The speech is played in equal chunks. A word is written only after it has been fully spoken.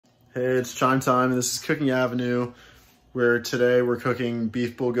Hey, it's chime time, and this is Cooking Avenue, where today we're cooking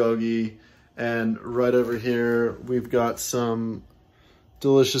beef bulgogi, and right over here we've got some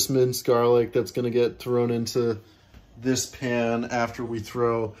delicious minced garlic that's gonna get thrown into this pan after we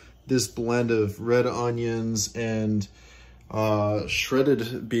throw this blend of red onions and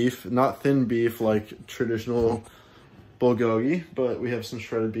shredded beef, not thin beef like traditional bulgogi, but we have some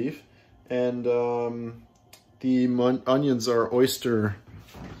shredded beef, and the onions are Oyster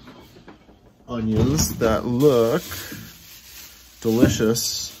onions that look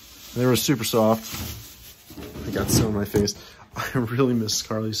delicious. They were super soft. I got some on my face. I really miss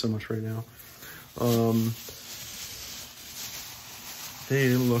Carly so much right now. They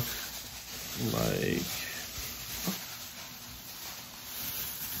look like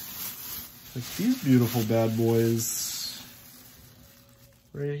these beautiful bad boys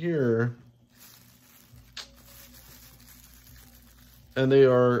right here. And they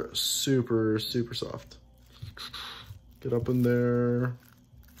are super, super soft. Get up in there.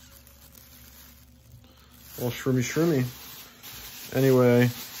 All shrimmy. Anyway,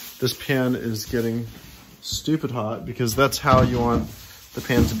 this pan is getting stupid hot because that's how you want the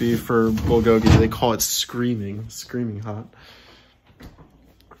pan to be for bulgogi. They call it screaming hot.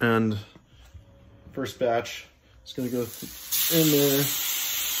 And first batch is gonna go in there.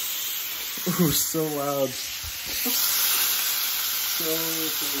 Ooh, so loud.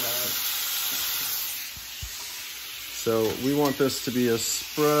 So we want this to be as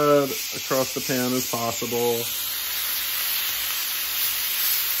spread across the pan as possible.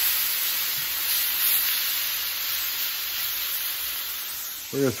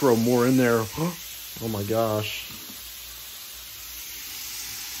 We're gonna throw more in there. Oh my gosh.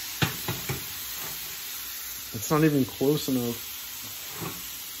 It's not even close enough.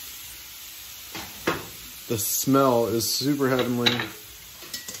 The smell is super heavenly.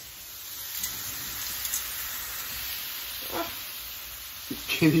 You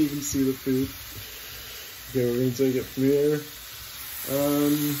can't even see the food. Okay, we're gonna take it from here.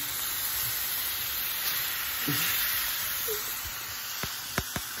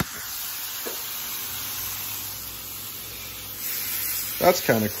 That's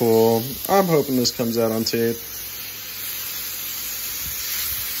kind of cool. I'm hoping this comes out on tape.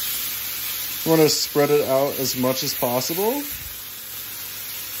 You want to spread it out as much as possible.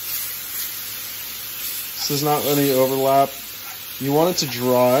 So there's not any overlap. You want it to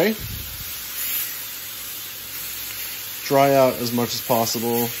dry out as much as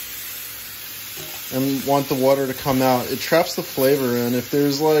possible. And want the water to come out. It traps the flavor in. If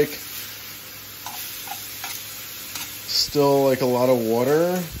there's like still like a lot of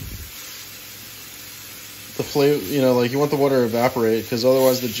water, the flavor, you know, like you want the water to evaporate because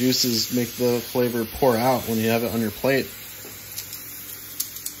otherwise the juices make the flavor pour out when you have it on your plate.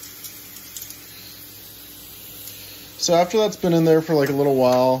 So after that's been in there for like a little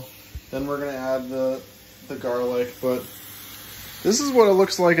while, then we're gonna add the garlic, but this is what it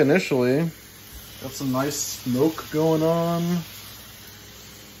looks like initially. Got some nice smoke going on.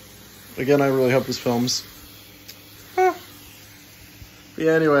 Again, I really hope this films.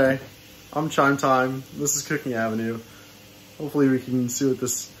 Yeah, anyway, I'm Chime Time. This is Cooking Avenue. Hopefully we can see what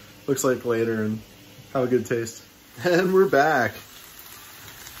this looks like later and have a good taste. And we're back.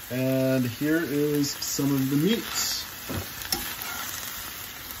 And here is some of the meat.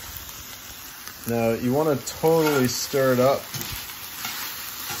 Now, you want to totally stir it up.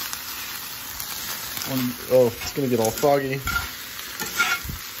 Oh, it's going to get all foggy.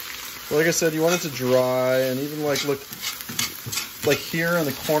 Like I said, you want it to dry and even like look like here in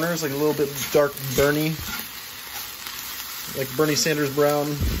the corners, like a little bit dark Bernie, like Bernie Sanders brown.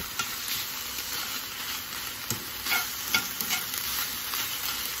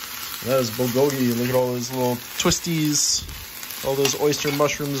 That is bulgogi. Look at all those little twisties, all those oyster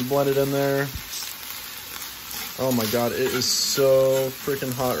mushrooms blended in there. Oh my God, it is so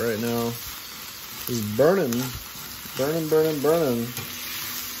freaking hot right now. It's burning.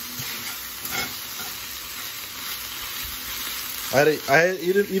 I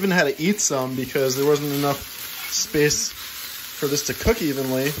even had to eat some because there wasn't enough space for this to cook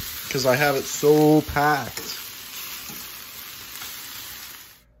evenly because I have it so packed.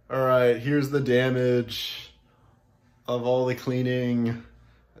 All right, here's the damage of all the cleaning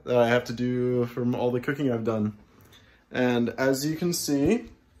that I have to do from all the cooking I've done. And as you can see,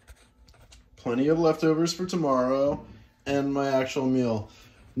 plenty of leftovers for tomorrow and my actual meal.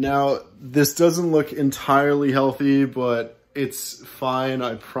 Now, this doesn't look entirely healthy, but it's fine,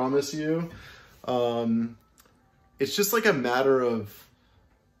 I promise you. It's just like a matter of,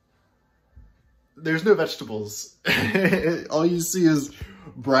 there's no vegetables. All you see is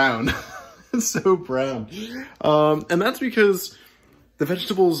brown. It's so brown. And that's because the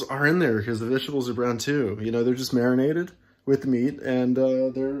vegetables are in there, because the vegetables are brown too. You know, they're just marinated with the meat, and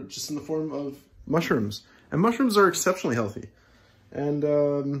they're just in the form of mushrooms. And mushrooms are exceptionally healthy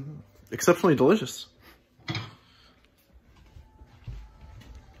and exceptionally delicious.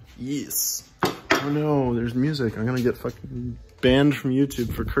 Yes. Oh no, there's music. I'm gonna get fucking banned from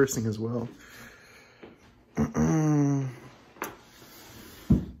YouTube for cursing as well. It's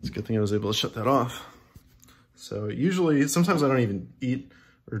a good thing I was able to shut that off. So usually, sometimes I don't even eat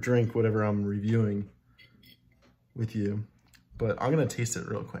or drink whatever I'm reviewing with you, but I'm gonna taste it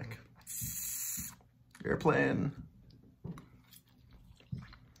real quick. Airplane.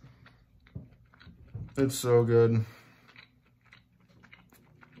 It's so good.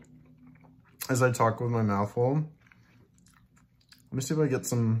 As I talk with my mouth full, let me see if I get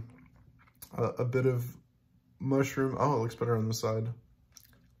some, a bit of mushroom. Oh, it looks better on the side.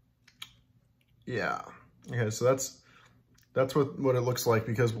 Yeah. Okay, so that's what it looks like,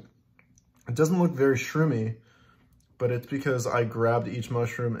 because it doesn't look very shroomy, but it's because I grabbed each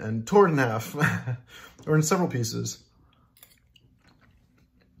mushroom and tore it in half, or in several pieces.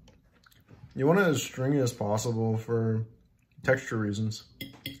 You want it as stringy as possible for texture reasons.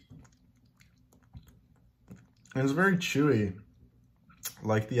 And it's very chewy,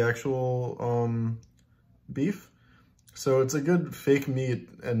 like the actual beef. So it's a good fake meat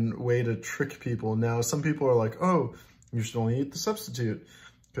and way to trick people. Now, some people are like, oh, you should only eat the substitute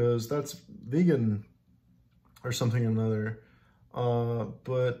because that's vegan or something or another.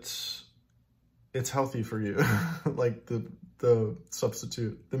 But it's healthy for you, like the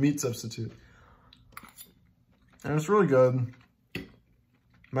substitute, the meat substitute. And it's really good.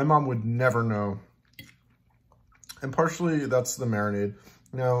 My mom would never know. And partially that's the marinade.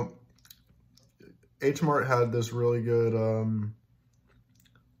 Now, H Mart had this really good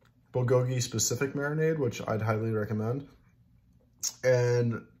Bulgogi specific marinade, which I'd highly recommend.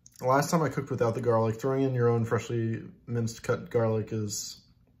 And last time I cooked without the garlic, throwing in your own freshly minced cut garlic is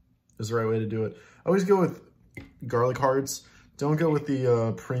the right way to do it. I always go with garlic hearts. Don't go with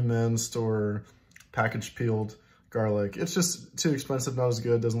the pre-minced or packaged peeled garlic. It's just too expensive, not as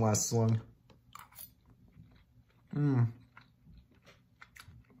good, doesn't last as long.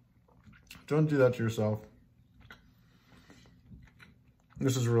 Don't do that to yourself.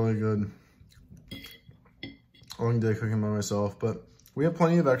 This is really good. A long day cooking by myself, but we have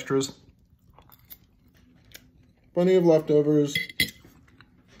plenty of extras. Plenty of leftovers.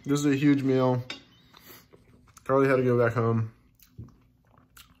 This is a huge meal. Carly had to go back home.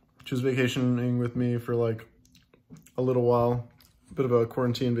 She was vacationing with me for like a little while. A bit of a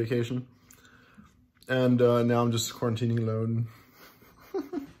quarantine vacation. And now I'm just quarantining alone.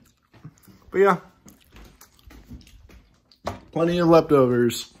 But yeah, plenty of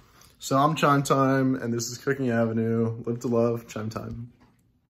leftovers. So I'm Chime Time, and this is Cooking Avenue. Live to love, Chime Time.